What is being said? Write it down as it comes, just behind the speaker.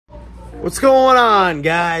What's going on,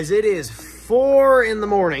 guys? It is 4 in the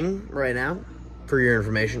morning right now, for your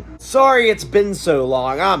information. Sorry it's been so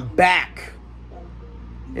long. I'm back.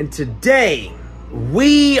 And today,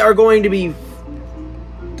 we are going to be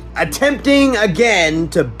attempting again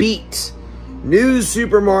to beat New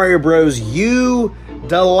Super Mario Bros. U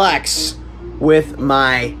Deluxe with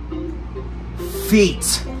my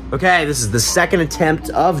feet. Okay, this is the second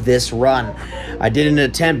attempt of this run. I did an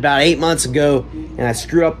attempt about 8 months ago, and I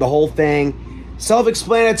screwed up the whole thing.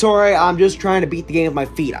 Self-explanatory, I'm just trying to beat the game with my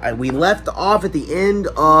feet. We left off at the end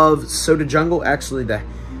of Soda Jungle, actually the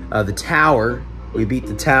tower. We beat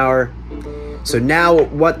the tower. So now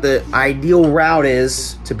what the ideal route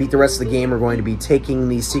is to beat the rest of the game, we're going to be taking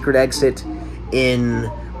the secret exit in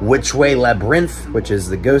Which Way Labyrinth, which is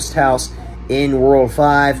the ghost house in World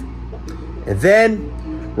 5. And then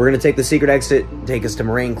we're going to take the secret exit, take us to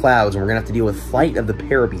Moraine Clouds, and we're going to have to deal with Flight of the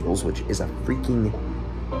Parabeetles, which is a freaking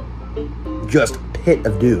just pit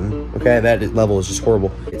of doom. Okay, that level is just horrible.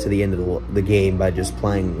 Get to the end of the game by just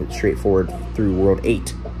playing it straightforward through World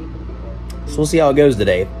 8. So we'll see how it goes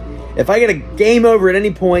today. If I get a game over at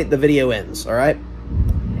any point, the video ends, alright?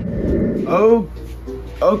 Oh,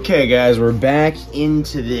 okay, guys, we're back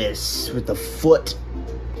into this with the foot.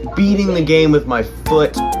 Beating the game with my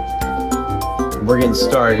foot. We're getting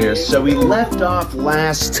started here. So we left off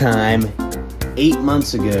last time, 8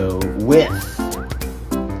 months ago, with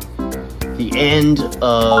the end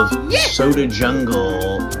of Soda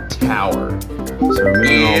Jungle Tower. So we're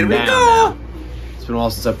moving on down now. It's been a while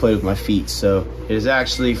since I played with my feet, so it is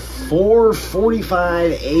actually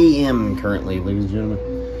 4:45 a.m. currently, ladies and gentlemen.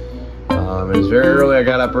 It was very early. I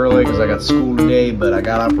got up early because I got school today, but I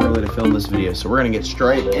got up early to film this video, so we're gonna get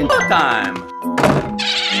straight into time.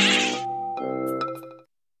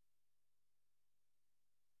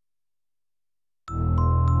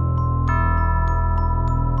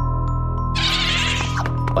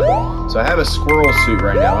 So I have a squirrel suit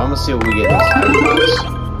right now. I'm gonna see what we get in this item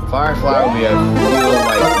box. Firefly will be, I feel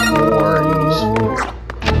like, more useful.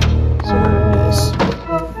 So we're gonna do this.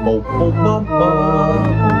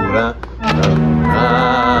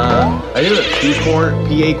 I do a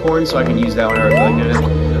PA corn, so I can use that whenever I feel like doing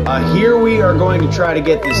it. Here we are going to try to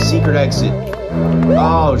get this secret exit.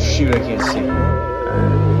 Oh shoot, I can't see.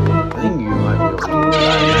 I think you might be able to do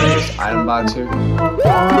this item box here.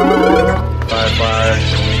 Firefly.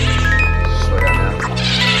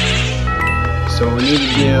 So what we need to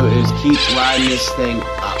do is keep riding this thing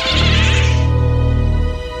up.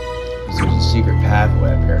 There's a secret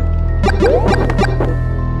pathway up here.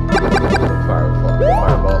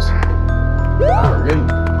 Fireballs. We're good.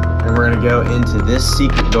 And we're gonna go into this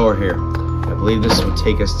secret door here. I believe this will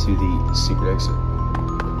take us to the secret exit.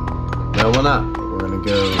 No, we're not. We're gonna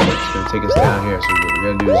go. It's gonna take us down here. So what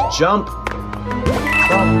we're gonna do is jump.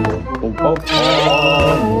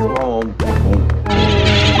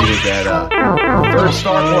 That third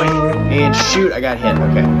star point, and shoot, I got hit.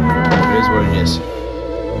 Okay, it is what it is.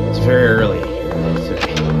 It's very early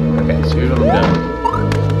today. Okay, so here's what I'm doing.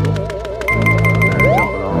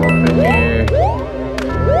 Jumping all up in here.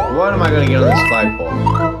 What am I gonna get on this flagpole?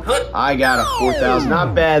 I got a 4,000.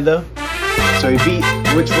 Not bad though. So we beat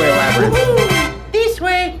Which Way Labyrinth. This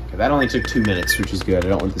way. Okay, that only took 2 minutes, which is good. I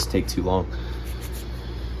don't want this to take too long.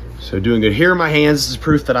 So doing good. Here are my hands. This is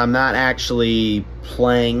proof that I'm not actually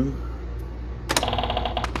playing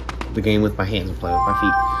the game with my hands. I'm playing with my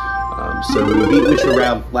feet. So we beat Which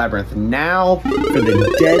Way Labyrinth. Now for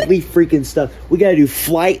the deadly freaking stuff. We gotta do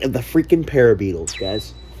Flight of the freaking Parabeetles,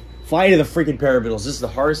 guys. Flight of the freaking Parabeetles. This is the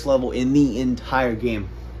hardest level in the entire game.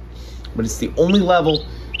 But it's the only level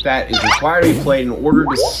that is required to be played in order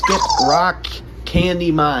to skip Rock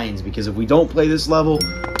Candy Mines. Because if we don't play this level,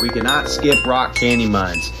 we cannot skip Rock Candy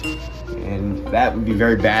Mines. And that would be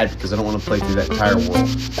very bad because I don't want to play through that entire world.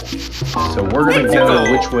 So we're going to go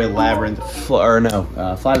Which Way Labyrinth, Flight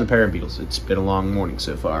of the Parabeetles. It's been a long morning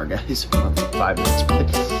so far, guys. 5 minutes.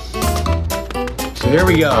 So here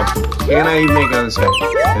we go. Can I even make it on this guy?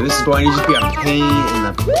 Okay, this is going to just be a pain in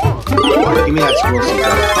the... Give me that squirrel suit.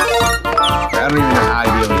 I don't even know how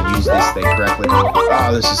I'd be able to use this thing correctly.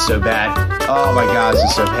 Oh, this is so bad. Oh my god, this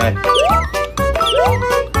is so bad.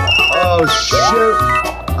 Oh, shoot.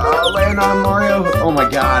 Land on Mario. Oh my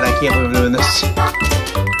god, I can't believe I'm doing this.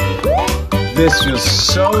 This feels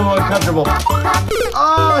so uncomfortable.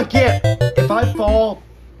 Oh, I can't. If I fall,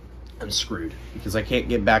 I'm screwed. Because I can't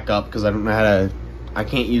get back up because I don't know how to... I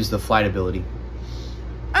can't use the flight ability.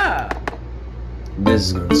 This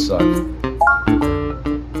is gonna suck.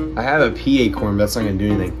 I have a PA corn, but that's not gonna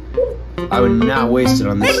do anything. I would not waste it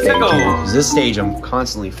on this stage. Because this stage, I'm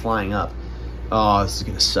constantly flying up. Oh, this is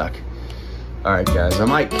gonna suck. Alright, guys, I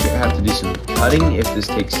might have to do some cutting if this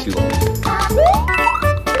takes too long.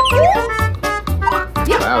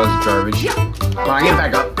 That was garbage. Come on, get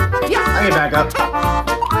back up. I get back up.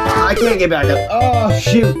 I can't get back up. Oh,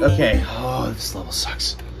 shoot. Okay. Oh, this level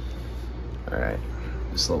sucks. Alright.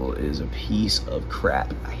 This level is a piece of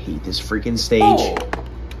crap. I hate this freaking stage. Oh.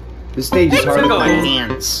 This stage is hard with my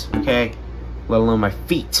hands, okay? Let alone my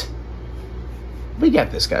feet. We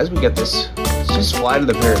got this, guys. We got this. Let's just fly to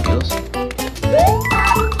the pair of Beetles.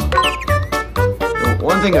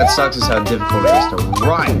 One thing that sucks is how difficult it is to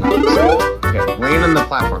run. Okay, land on the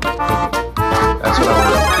platform. That's what I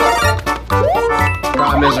want.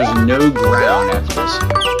 Problem is, there's no ground after this.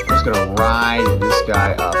 I'm just gonna ride this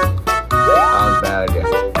guy up. That was a bad idea.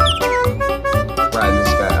 Riding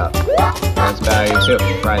this guy up. That's a bad idea too.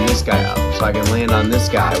 Riding this guy up, so I can land on this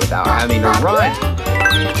guy without having to run.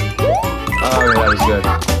 Oh, that was good.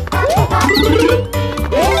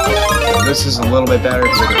 This is a little bit better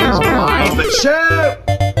because it is blind, but shoot!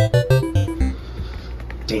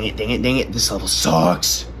 Dang it, dang it, dang it. This level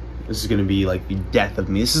sucks. This is gonna be like the death of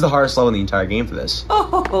me. This is the hardest level in the entire game for this.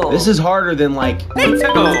 This is harder than like the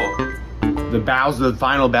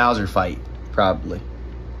final Bowser fight, probably.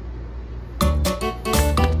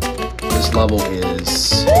 This level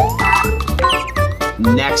is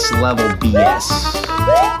next level BS.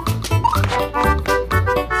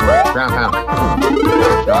 Alright, ground pound.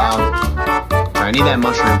 Good job. I need that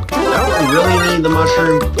mushroom. I don't really need the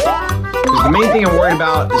mushroom. Because the main thing I'm worried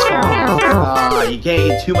about is falling. You can't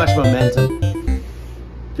get too much momentum.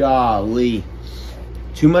 Golly.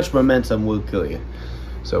 Too much momentum will kill you.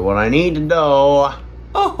 So what I need to do...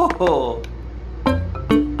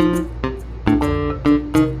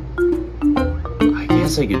 I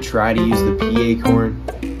guess I could try to use the PA corn.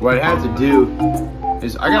 What I have to do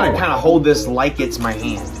is I gotta kind of hold this like it's my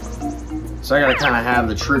hand. So I gotta kind of have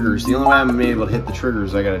the triggers. The only way I'm gonna be able to hit the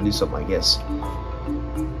triggers, I gotta do something like this.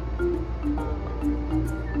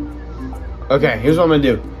 Okay, here's what I'm gonna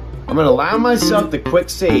do. I'm gonna allow myself the quick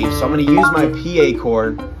save, so I'm gonna use my PA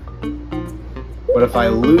cord. But if I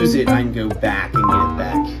lose it, I can go back and get it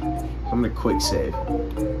back. So I'm gonna quick save.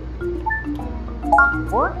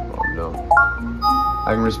 Oh no.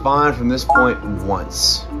 I can respond from this point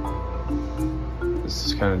once. This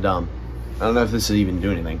is kind of dumb. I don't know if this will even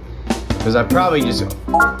do anything. Because I probably just...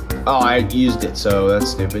 Oh, I used it, so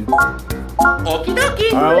that's stupid. Okie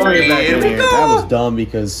dokie. Alright, let me get back in here. That was dumb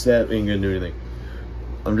because that ain't gonna do anything.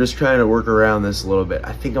 I'm just trying to work around this a little bit.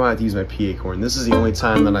 I think I might have to use my PA corn. This is the only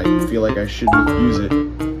time that I feel like I should use it.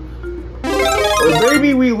 Or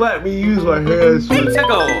maybe let me use my hands.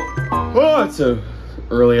 Oh, it's so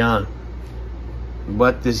early on.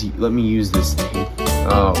 Let me use this thing.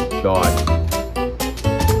 Oh, God.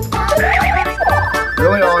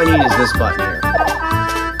 Really, all I need is this button here.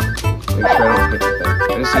 Make sure I don't hit the thing.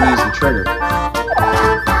 I just need to use the trigger.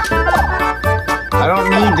 I don't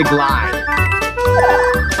need to glide.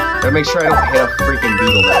 Gotta make sure I don't hit a freaking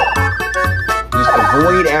beetle though. Just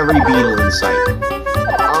avoid every beetle in sight.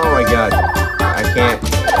 Oh my God. I can't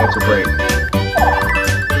catch a break.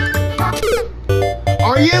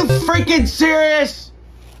 Are you freaking serious?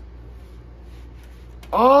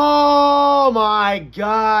 Oh my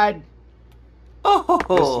God. This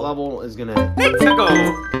level is gonna...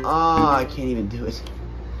 Oh, I can't even do it.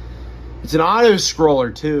 It's an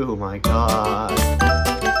auto-scroller too, oh my God.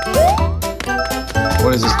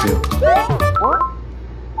 What does this do?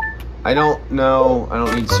 I don't know. I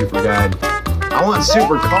don't need Super Guide. I want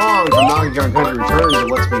Super Kong from Donkey Kong Country Returns that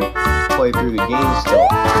lets me play through the game still.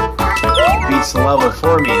 It beats the level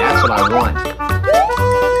for me, that's what I want.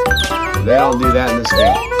 They don't do that in this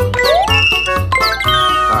game.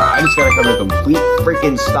 Alright, I just gotta come to a complete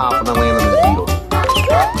freaking stop when I land on this beetle.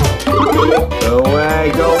 Go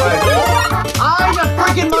away, go away. The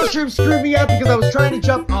freaking mushroom screwed me up because I was trying to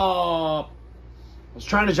jump. Oh, I was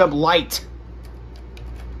trying to jump light.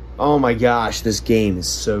 Oh my gosh, this game is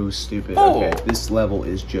so stupid. Okay, this level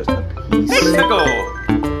is just a piece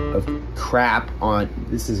of crap on.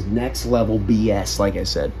 This is next level BS, like I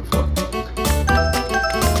said before.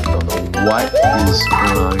 I don't know what is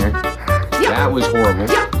going on here. That was horrible.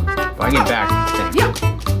 If I get back,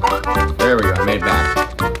 there we go, I made it back.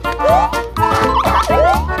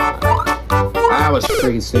 That was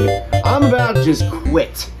freaking stupid. I'm about to just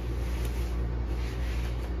quit.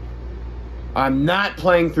 I'm not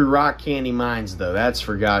playing through Rock Candy Mines, though. That's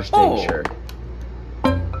for gosh dang sure.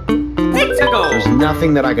 There's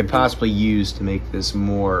nothing that I could possibly use to make this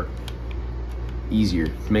more easier.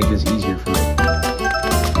 To make this easier for me.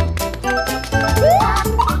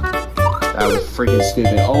 That was freaking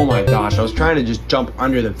stupid. Oh my gosh. I was trying to just jump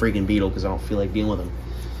under the freaking beetle because I don't feel like dealing with him.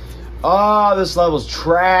 Oh, this level's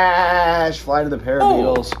trash. Fly to the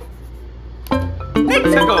Beetles. Oh my god,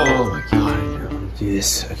 I don't want to do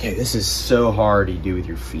this. Okay, this is so hard to do with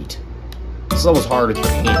your feet. This level's hard with your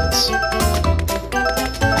hands.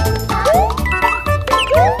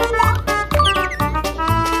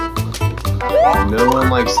 No one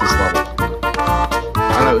likes this level.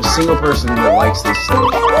 I don't know, a single person that likes this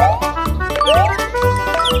level.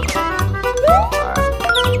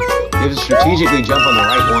 You have to strategically jump on the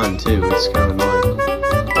right one, too. It's kind of annoying.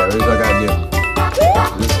 Okay, here's what I gotta do.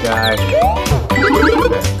 This guy. Okay.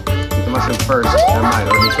 Get the mushroom first. Never mind,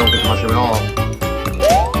 or just don't get the mushroom at all.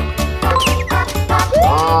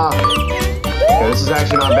 Ah. Okay, this is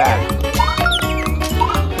actually not bad.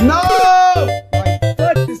 No! My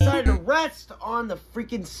foot decided to rest on the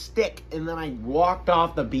freaking stick, and then I walked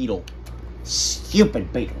off the beetle.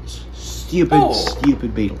 Stupid Beetles.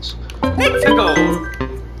 Stupid Beetles.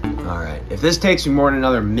 Alright, if this takes me more than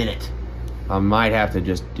another minute, I might have to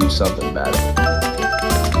just do something about it.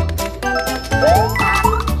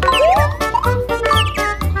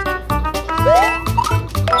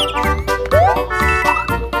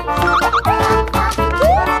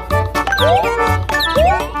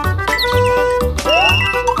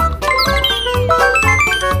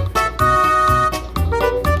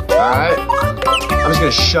 Alright, I'm just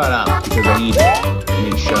gonna shut up because I need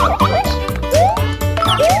to shut up first.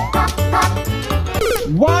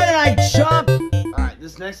 Why did I jump? Alright,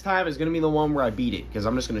 this next time is gonna be the one where I beat it, because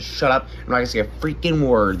I'm just gonna shut up. I'm not gonna say a freaking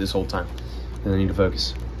word this whole time. And I need to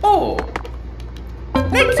focus. Oh!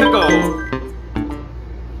 Let's go!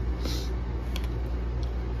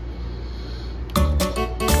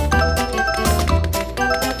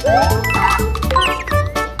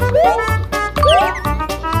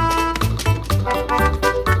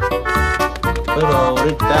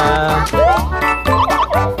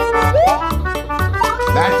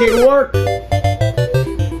 That didn't work.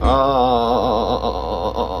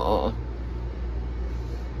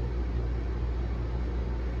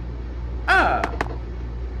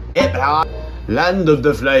 Land of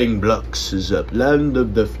the Flying Blocks is up. Land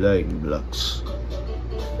of the Flying Blocks.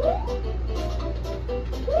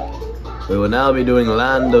 We will now be doing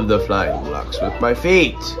Land of the Flying Blocks with my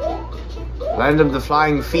feet. Land of the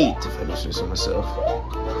Flying Feet, if I do say so myself.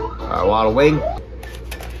 Alright, waddle wing.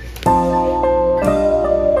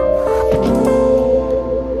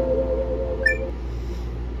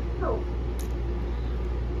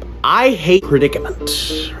 I hate predicament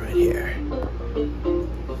right here.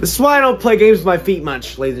 This is why I don't play games with my feet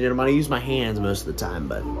much, ladies and gentlemen. I use my hands most of the time,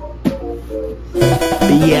 but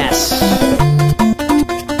yes.